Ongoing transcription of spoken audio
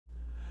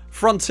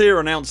Frontier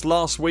announced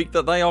last week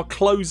that they are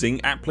closing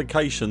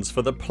applications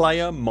for the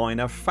player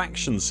minor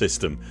faction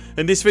system.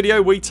 In this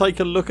video we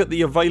take a look at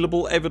the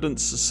available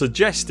evidence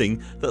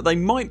suggesting that they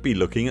might be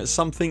looking at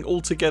something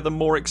altogether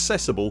more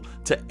accessible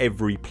to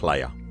every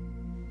player.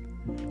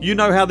 You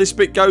know how this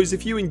bit goes.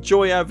 If you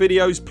enjoy our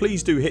videos,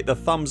 please do hit the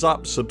thumbs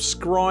up,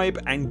 subscribe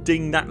and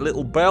ding that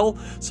little bell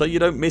so you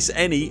don't miss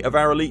any of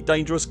our Elite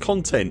Dangerous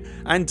content.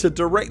 And to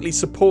directly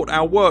support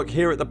our work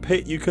here at the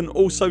pit, you can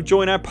also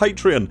join our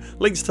Patreon.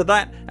 Links to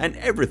that and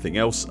everything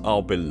else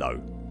are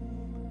below.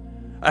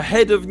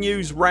 Ahead of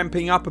news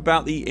ramping up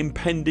about the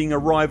impending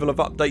arrival of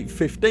update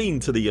 15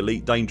 to the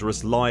Elite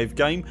Dangerous live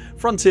game,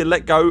 Frontier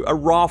let go a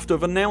raft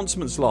of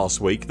announcements last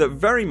week that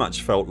very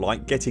much felt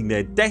like getting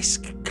their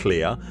desk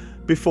clear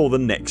before the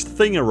next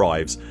thing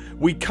arrives.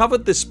 We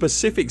covered the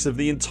specifics of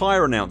the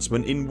entire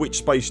announcement in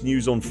Witchspace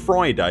News on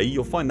Friday,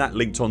 you'll find that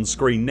linked on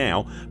screen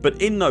now,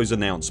 but in those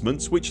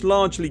announcements, which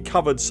largely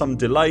covered some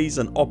delays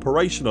and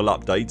operational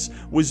updates,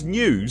 was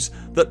news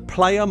that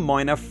player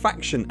minor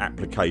faction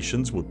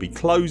applications would be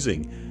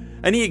closing.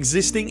 Any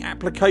existing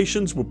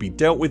applications would be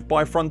dealt with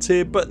by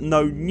Frontier, but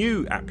no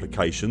new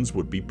applications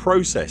would be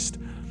processed.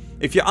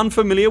 If you're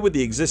unfamiliar with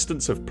the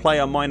existence of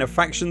player minor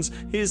factions,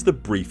 here's the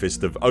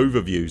briefest of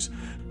overviews.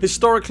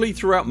 Historically,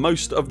 throughout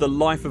most of the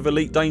life of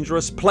Elite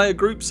Dangerous, player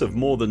groups of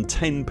more than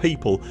 10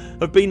 people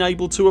have been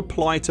able to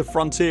apply to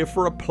Frontier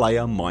for a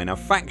player minor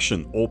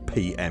faction or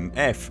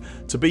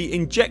PMF to be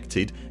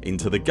injected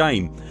into the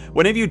game.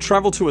 Whenever you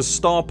travel to a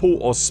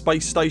starport or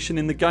space station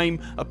in the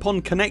game,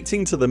 upon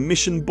connecting to the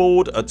mission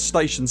board at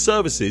station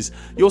services,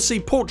 you'll see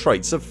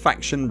portraits of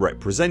faction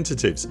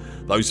representatives.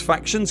 Those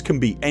factions can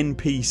be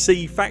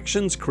NPC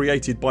factions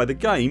created by the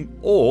game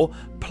or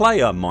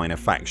player minor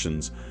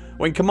factions.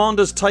 When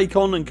commanders take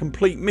on and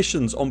complete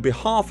missions on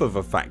behalf of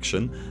a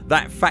faction,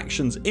 that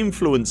faction's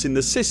influence in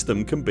the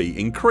system can be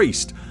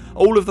increased.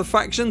 All of the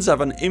factions have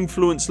an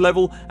influence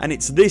level, and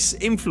it's this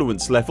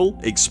influence level,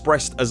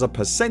 expressed as a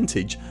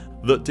percentage,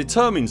 that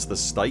determines the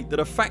state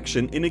that a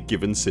faction in a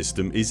given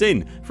system is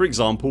in, for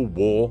example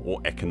war or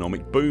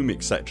economic boom,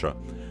 etc.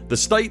 The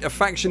state a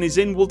faction is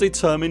in will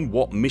determine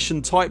what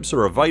mission types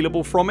are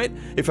available from it.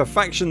 If a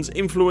factions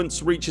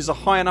influence reaches a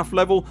high enough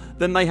level,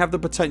 then they have the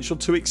potential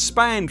to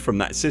expand from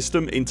that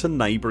system into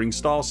neighbouring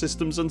star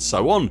systems and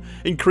so on,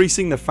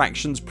 increasing the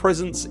factions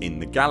presence in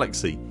the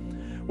galaxy.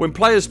 When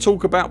players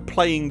talk about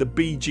playing the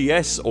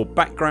BGS or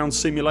background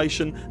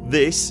simulation,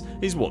 this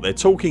is what they're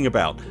talking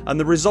about, and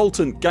the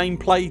resultant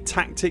gameplay,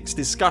 tactics,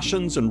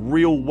 discussions and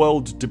real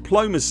world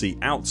diplomacy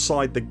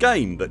outside the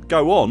game that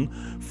go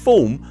on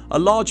form a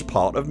large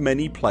part of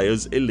many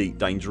players' Elite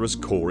Dangerous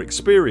core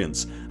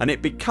experience, and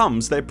it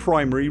becomes their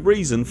primary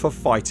reason for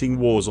fighting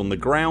wars on the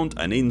ground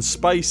and in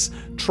space,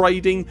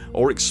 trading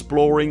or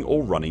exploring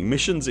or running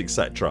missions,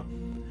 etc.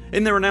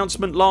 In their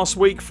announcement last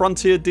week,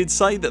 Frontier did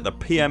say that the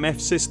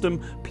PMF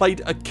system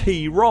played a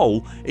key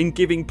role in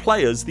giving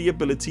players the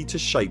ability to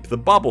shape the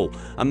bubble,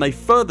 and they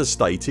further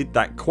stated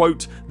that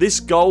quote, "This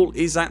goal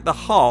is at the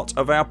heart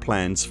of our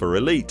plans for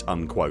Elite."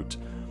 Unquote.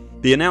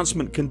 The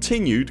announcement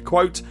continued,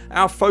 quote,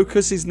 "Our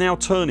focus is now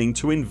turning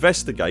to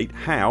investigate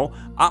how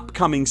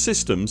upcoming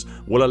systems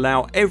will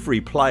allow every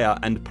player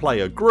and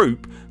player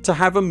group to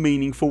have a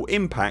meaningful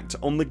impact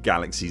on the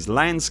galaxy's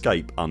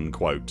landscape."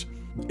 Unquote.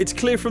 It's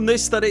clear from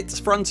this that it's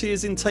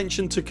Frontier's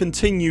intention to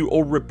continue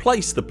or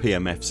replace the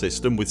PMF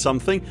system with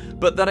something,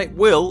 but that it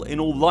will in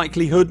all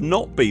likelihood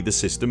not be the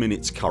system in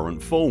its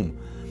current form.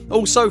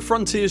 Also,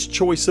 Frontier's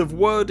choice of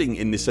wording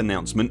in this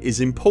announcement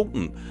is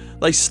important.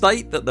 They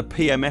state that the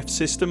PMF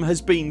system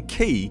has been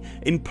key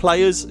in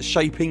players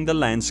shaping the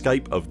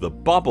landscape of the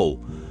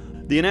bubble.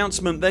 The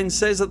announcement then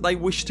says that they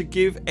wish to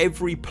give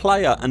every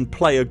player and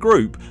player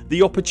group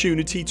the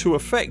opportunity to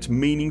effect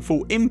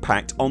meaningful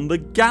impact on the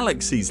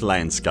galaxy's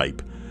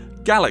landscape.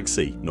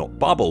 Galaxy, not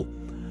bubble.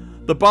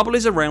 The bubble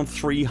is around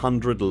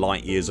 300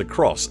 light years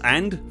across,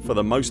 and for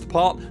the most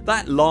part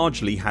that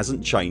largely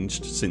hasn't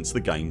changed since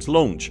the game's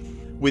launch.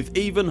 With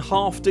even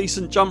half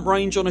decent jump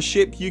range on a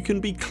ship, you can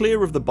be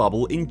clear of the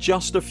bubble in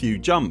just a few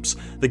jumps.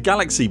 The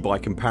galaxy by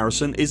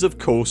comparison is of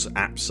course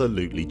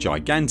absolutely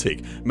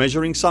gigantic,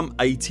 measuring some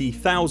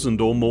 80,000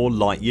 or more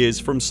light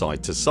years from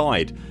side to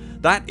side.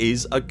 That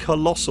is a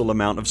colossal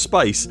amount of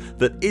space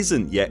that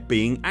isn't yet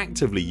being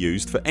actively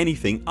used for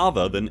anything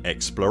other than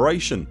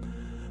exploration.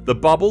 The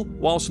bubble,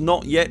 whilst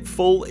not yet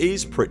full,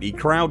 is pretty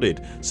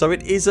crowded, so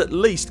it is at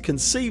least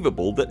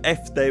conceivable that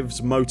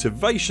FDev's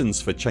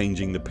motivations for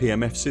changing the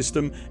PMF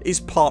system is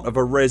part of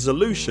a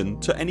resolution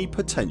to any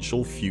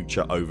potential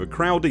future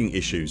overcrowding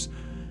issues.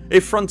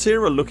 If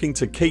Frontier are looking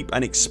to keep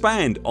and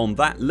expand on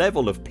that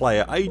level of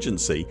player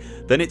agency,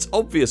 then its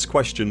obvious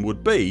question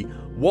would be,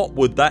 what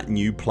would that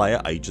new player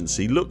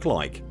agency look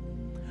like?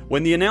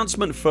 When the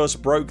announcement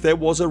first broke, there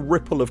was a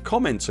ripple of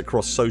comments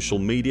across social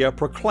media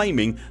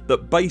proclaiming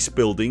that base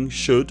building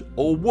should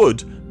or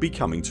would be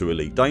coming to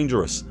Elite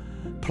Dangerous.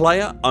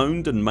 Player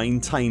owned and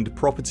maintained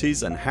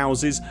properties and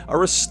houses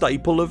are a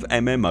staple of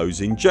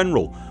MMOs in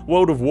general.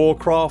 World of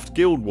Warcraft,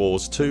 Guild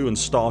Wars 2 and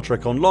Star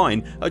Trek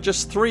Online are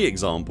just 3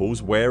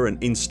 examples where an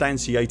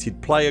instantiated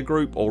player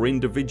group or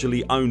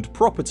individually owned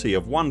property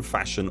of one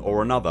fashion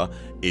or another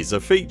is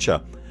a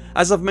feature.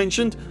 As I've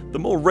mentioned, the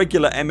more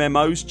regular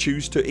MMOs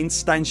choose to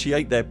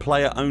instantiate their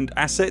player owned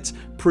assets,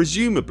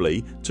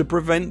 presumably to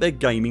prevent their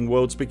gaming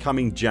worlds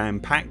becoming jam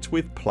packed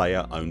with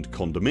player owned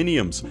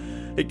condominiums.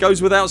 It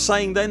goes without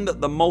saying then that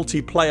the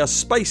multiplayer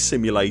space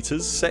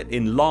simulators set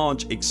in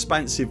large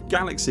expansive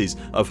galaxies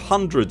of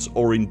hundreds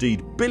or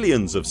indeed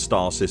billions of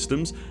star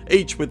systems,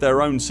 each with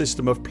their own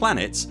system of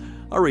planets,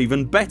 are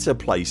even better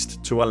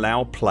placed to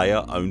allow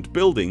player owned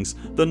buildings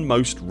than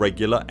most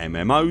regular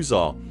MMOs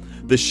are.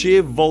 The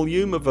sheer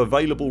volume of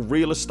available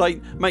real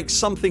estate makes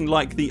something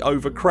like the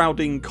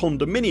overcrowding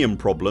condominium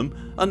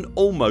problem an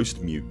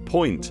almost moot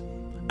point.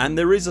 And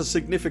there is a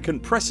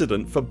significant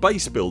precedent for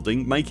base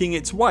building making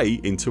its way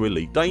into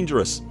Elite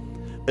Dangerous.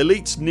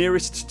 Elite's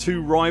nearest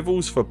 2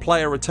 rivals for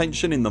player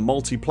attention in the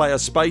multiplayer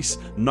space,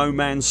 No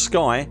Man's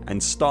Sky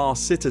and Star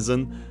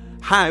Citizen,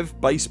 have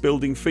base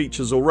building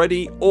features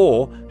already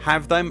or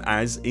have them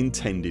as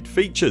intended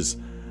features.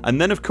 And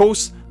then of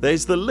course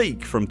there's the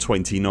leak from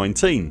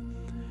 2019.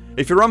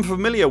 If you're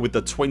unfamiliar with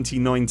the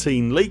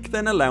 2019 leak,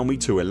 then allow me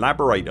to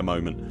elaborate a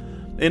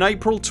moment. In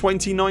April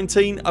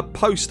 2019 a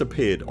post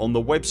appeared on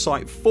the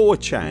website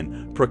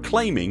 4chan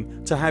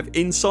proclaiming to have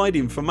inside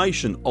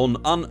information on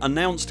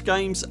unannounced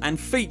games and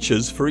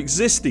features for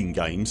existing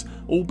games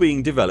all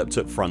being developed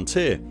at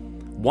Frontier.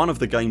 One of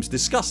the games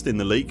discussed in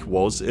the leak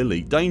was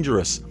Elite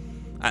Dangerous.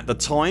 At the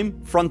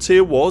time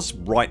Frontier was,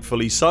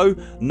 rightfully so,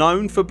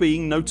 known for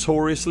being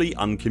notoriously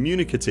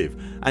uncommunicative,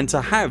 and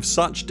to have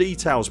such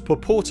details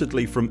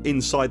purportedly from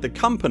inside the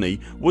company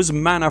was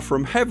manna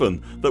from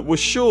heaven that was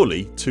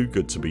surely too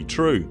good to be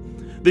true.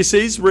 This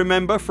is,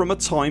 remember, from a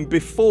time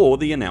before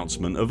the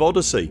announcement of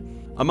Odyssey.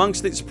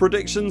 Amongst its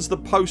predictions, the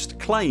post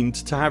claimed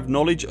to have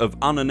knowledge of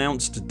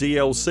unannounced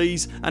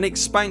DLCs and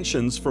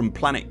expansions from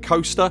Planet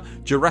Coaster,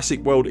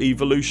 Jurassic World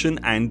Evolution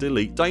and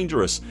Elite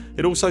Dangerous.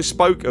 It also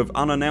spoke of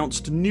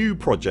unannounced new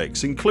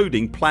projects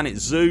including Planet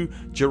Zoo,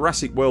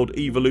 Jurassic World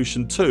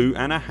Evolution 2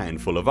 and a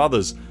handful of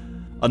others.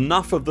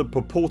 Enough of the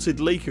purported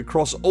leak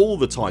across all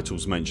the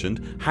titles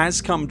mentioned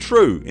has come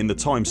true in the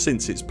time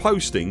since its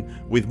posting,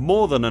 with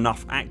more than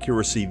enough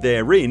accuracy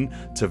therein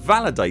to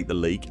validate the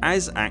leak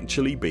as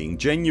actually being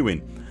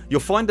genuine.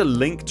 You'll find a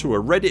link to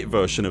a Reddit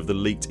version of the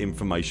leaked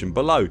information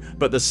below,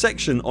 but the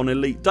section on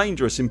Elite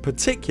Dangerous in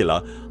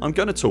particular I'm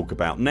going to talk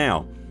about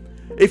now.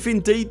 If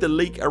indeed the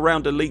leak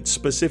around Elite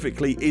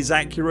specifically is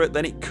accurate,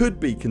 then it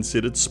could be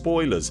considered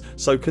spoilers,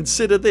 so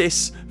consider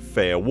this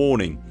fair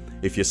warning.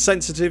 If you're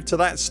sensitive to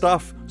that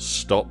stuff,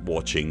 stop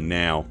watching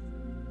now.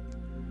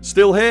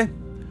 Still here?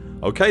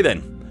 Okay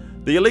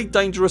then. The Elite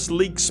Dangerous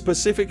leak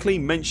specifically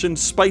mentioned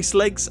space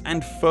legs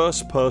and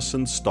first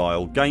person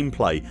style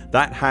gameplay.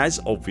 That has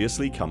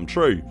obviously come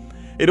true.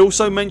 It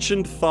also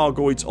mentioned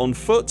Thargoids on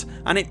foot,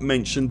 and it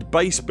mentioned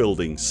base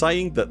building,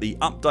 saying that the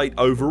update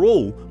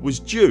overall was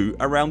due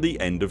around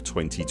the end of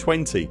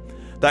 2020.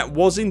 That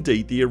was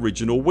indeed the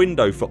original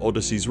window for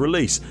Odyssey's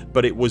release,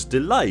 but it was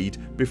delayed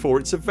before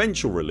its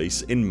eventual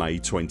release in May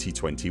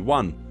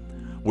 2021.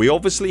 We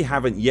obviously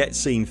haven't yet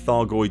seen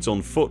Thargoids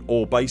on foot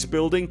or base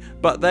building,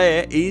 but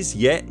there is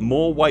yet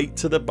more weight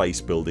to the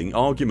base building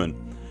argument.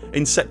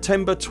 In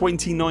September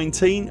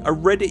 2019 a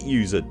Reddit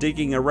user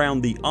digging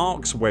around the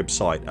ARX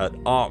website at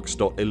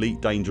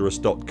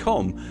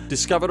arx.elitedangerous.com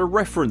discovered a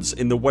reference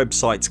in the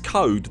website's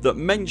code that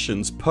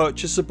mentions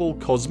purchasable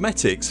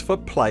cosmetics for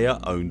player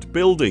owned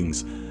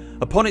buildings.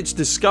 Upon its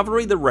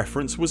discovery the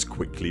reference was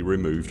quickly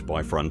removed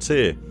by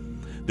Frontier.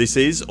 This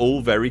is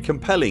all very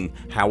compelling.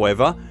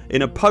 However,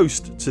 in a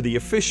post to the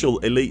official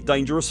Elite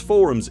Dangerous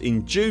forums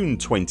in June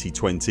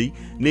 2020,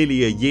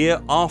 nearly a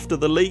year after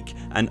the leak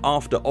and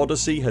after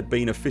Odyssey had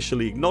been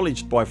officially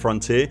acknowledged by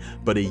Frontier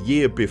but a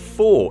year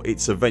before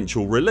its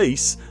eventual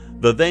release,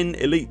 the then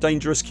Elite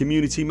Dangerous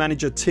community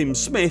manager Tim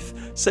Smith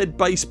said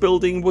base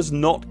building was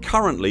not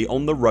currently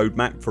on the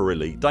roadmap for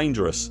Elite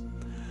Dangerous.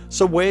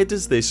 So where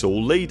does this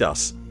all lead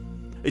us?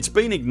 It's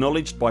been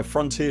acknowledged by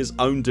Frontier's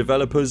own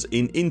developers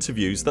in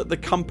interviews that the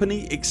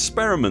company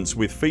experiments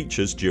with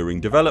features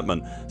during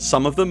development.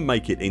 Some of them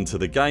make it into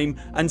the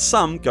game and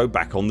some go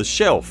back on the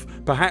shelf,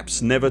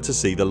 perhaps never to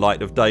see the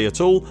light of day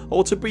at all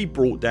or to be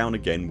brought down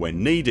again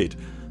when needed.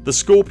 The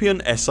Scorpion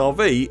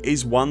SRV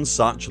is one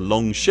such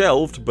long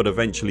shelved but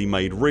eventually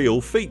made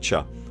real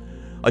feature.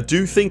 I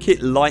do think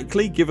it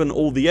likely, given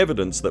all the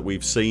evidence that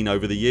we've seen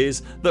over the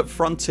years, that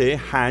Frontier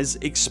has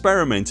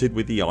experimented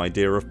with the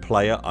idea of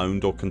player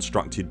owned or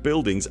constructed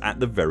buildings at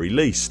the very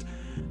least.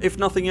 If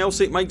nothing else,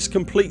 it makes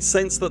complete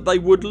sense that they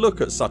would look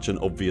at such an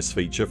obvious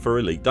feature for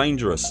Elite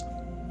Dangerous.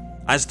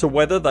 As to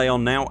whether they are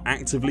now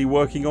actively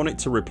working on it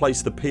to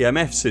replace the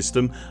PMF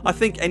system, I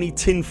think any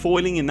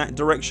tinfoiling in that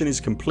direction is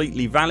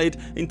completely valid,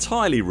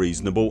 entirely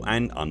reasonable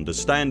and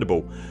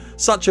understandable.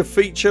 Such a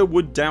feature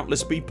would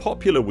doubtless be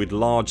popular with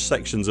large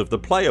sections of the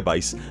player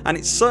base, and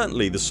it's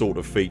certainly the sort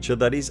of feature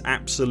that is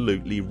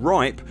absolutely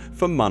ripe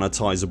for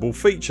monetizable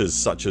features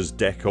such as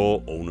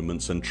decor,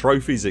 ornaments and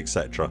trophies,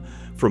 etc.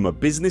 From a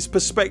business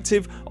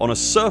perspective, on a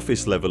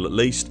surface level at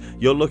least,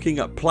 you're looking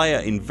at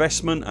player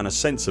investment and a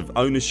sense of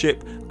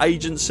ownership,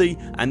 agency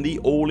and the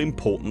all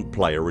important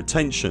player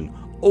retention,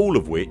 all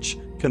of which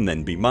can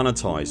then be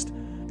monetized.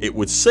 It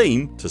would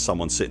seem, to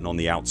someone sitting on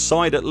the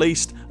outside at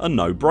least, a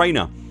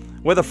no-brainer.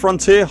 Whether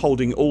Frontier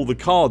holding all the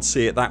cards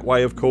see it that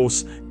way of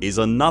course is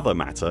another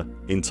matter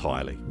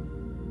entirely.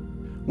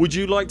 Would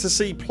you like to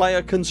see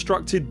player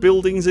constructed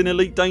buildings in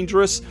Elite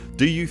Dangerous?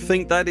 Do you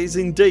think that is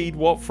indeed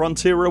what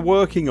Frontier are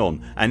working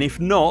on? And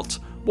if not,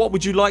 what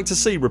would you like to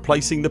see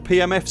replacing the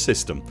PMF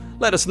system?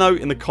 Let us know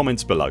in the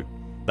comments below.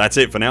 That's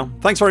it for now.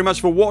 Thanks very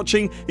much for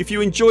watching. If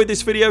you enjoyed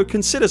this video,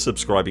 consider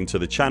subscribing to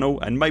the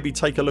channel and maybe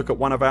take a look at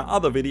one of our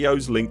other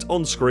videos linked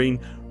on screen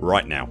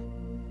right now.